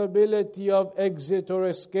possibility of exit or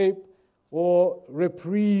escape or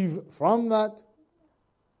reprieve from that.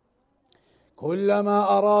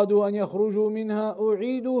 كلما أرادوا أن يخرجوا منها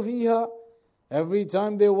أعيدوا فيها Every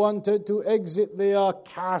time they wanted to exit, they are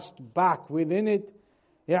cast back within it.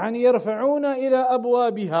 يعني يرفعون إلى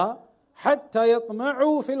أبوابها حتى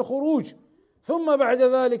يطمعوا في الخروج ثم بعد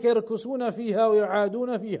ذلك يركسون فيها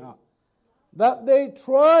ويعادون فيها. That they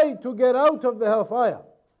try to get out of the hellfire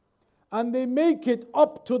and they make it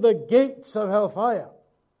up to the gates of hellfire.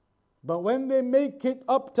 But when they make it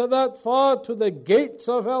up to that far, to the gates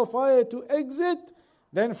of hellfire to exit,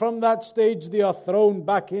 then from that stage they are thrown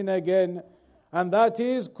back in again. And that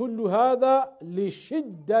is كل هذا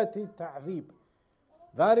لشدة التعذيب.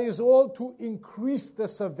 That is all to increase the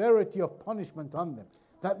severity of punishment on them.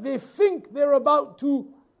 That they think they're about to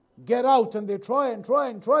get out and they try and try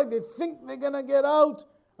and try. They think they're going to get out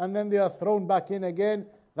and then they are thrown back in again.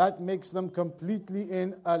 That makes them completely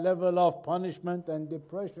in a level of punishment and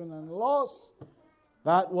depression and loss.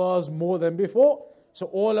 That was more than before. So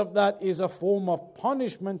all of that is a form of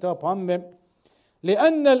punishment upon them.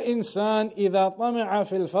 لأن الإنسان إذا طمع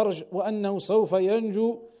في الفرج وأنه سوف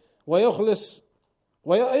ينجو ويخلص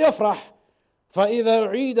ويفرح فإذا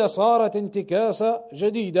أعيد صارت انتكاسة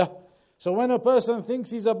جديدة. So when a person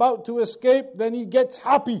thinks he's about to escape, then he gets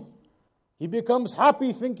happy. He becomes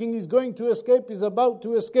happy thinking he's going to escape, he's about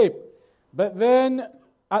to escape. But then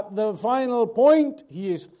at the final point,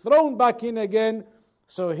 he is thrown back in again.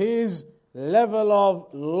 So his level of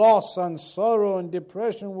loss and sorrow and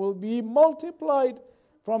depression will be multiplied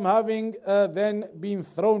from having then been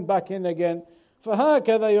thrown back in again.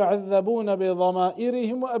 فهكذا يعذبون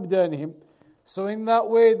بضمائرهم وأبدانهم. So in that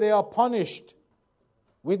way they are punished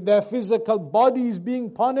with their physical bodies being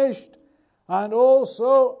punished and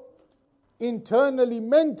also internally,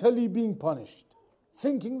 mentally being punished,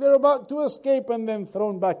 thinking they're about to escape and then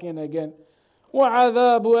thrown back in again.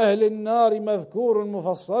 وعذاب أهل النار مذكور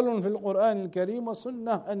مفصل في القرآن الكريم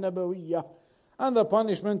والسنة النبوية. And the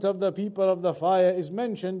punishment of the people of the fire is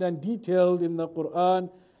mentioned and detailed in the Quran,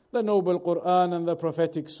 the noble Quran and the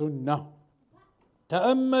prophetic Sunnah.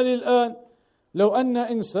 تأمل الآن لو أن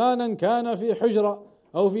إنسانا كان في حجرة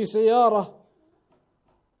أو في سيارة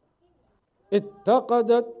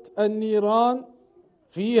اتقدت النيران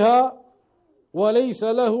فيها وليس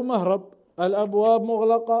له مهرب، الأبواب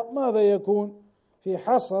مغلقة، ماذا يكون؟ في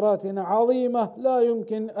حسرة عظيمة لا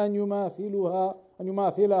يمكن أن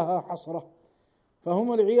يماثلها حسرة.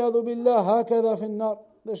 فهم العياذ بالله هكذا في النار.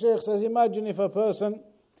 The Shaykh says, imagine if a person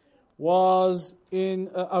was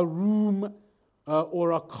in a room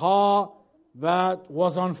or a car that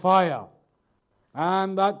was on fire,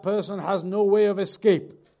 and that person has no way of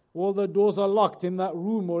escape. All the doors are locked in that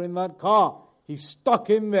room or in that car. He's stuck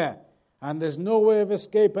in there, and there's no way of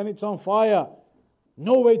escape, and it's on fire.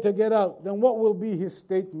 No way to get out. Then what will be his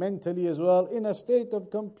state mentally as well? In a state of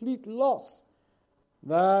complete loss.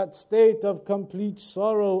 That state of complete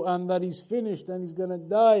sorrow, and that he's finished and he's going to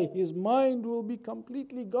die. His mind will be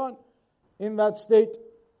completely gone in that state.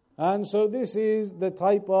 And so this is the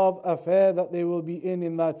type of affair that they will be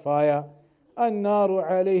in that fire. النار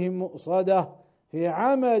عليهم مؤصدة في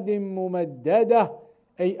عمد ممددة،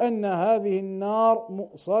 أي أن هذه النار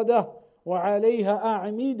مؤصدة وعليها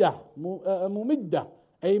أعمدة ممدة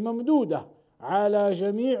أي ممدودة على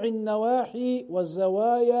جميع النواحي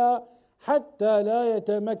والزوايا حتى لا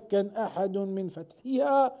يتمكن أحد من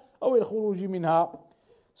فتحها أو الخروج منها.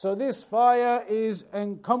 So this fire is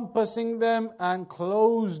encompassing them and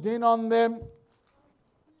closed in on them.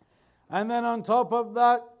 And then on top of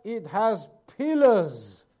that, it has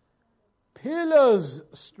pillars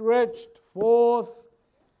stretched forth,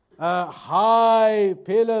 high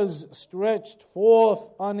pillars stretched forth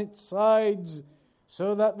on its sides,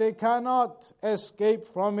 so that they cannot escape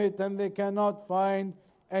from it and they cannot find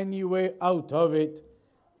any way out of it.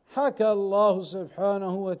 حكى الله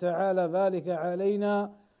سبحانه وتعالى ذلك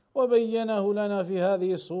علينا وبينه لنا في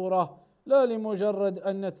هذه الصورة، لا لمجرد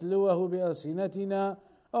أن نتلوه بألسنتنا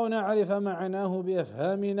أو نعرف معناه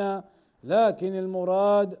بأفهامنا، لكن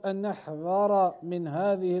المراد أن نحذر من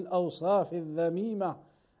هذه الأوصاف الذميمة،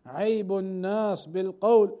 عيب الناس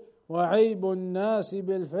بالقول وعيب الناس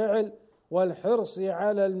بالفعل والحرص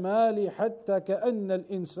على المال حتى كأن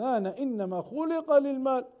الإنسان إنما خلق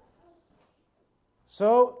للمال.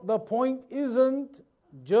 So the point isn't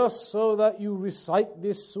just so that you recite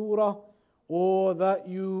this surah or that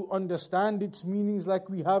you understand its meanings like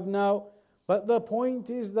we have now, but the point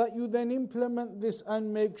is that you then implement this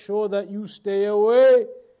and make sure that you stay away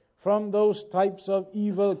from those types of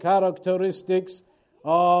evil characteristics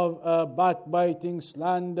of backbiting,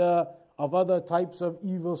 slander, of other types of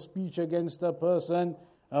evil speech against a person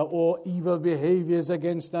or evil behaviors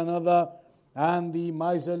against another, and the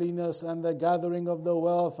miserliness and the gathering of the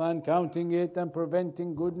wealth and counting it and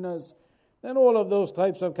preventing goodness. then all of those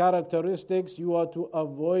types of characteristics, you are to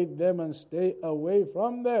avoid them and stay away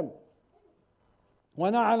from them.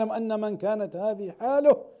 ونعلم أن من كانت هذه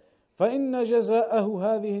حاله فإن جزاءه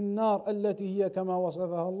هذه النار التي هي كما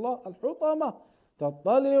وصفها الله الحطمة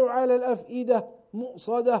تطلع على الأفئدة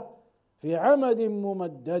مؤصدة في عمد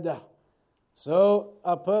ممددة. So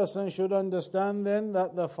a person should understand then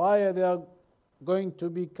that the fire they are going to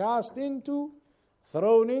be cast into,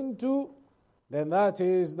 thrown into, then that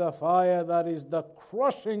is the fire that is the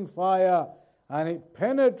crushing fire, and it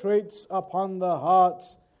penetrates upon the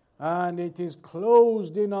hearts, and it is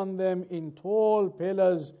closed in on them in tall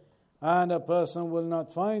pillars, and a person will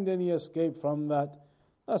not find any escape from that.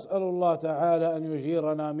 أسأل الله تعالى أن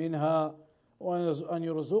يجيرنا منها وأن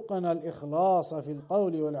يرزقنا الإخلاص في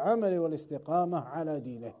القول والعمل والاستقامة على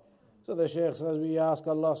دينه. So the Shaykh says, we ask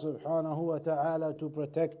Allah subhanahu wa ta'ala to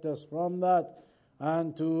protect us from that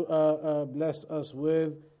and to bless us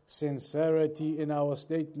with sincerity in our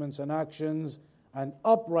statements and actions and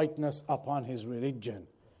uprightness upon His religion.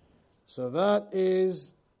 So that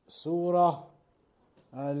is Surah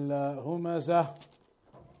Al-Humazah.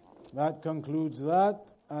 That concludes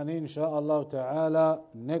that, and insha'Allah ta'ala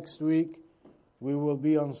next week we will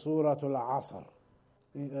be on Surah Al-Asr.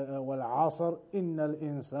 وَالْعَصْرِ إِنَّ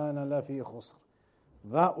الْإِنسَانَ لَفِي خُسْرٍ.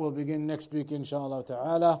 That will begin next week insha'Allah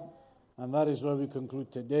ta'ala, and that is where we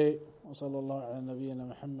conclude today. وصلى الله على نبينا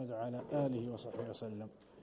محمد وعلى آله وصحبه وسلم.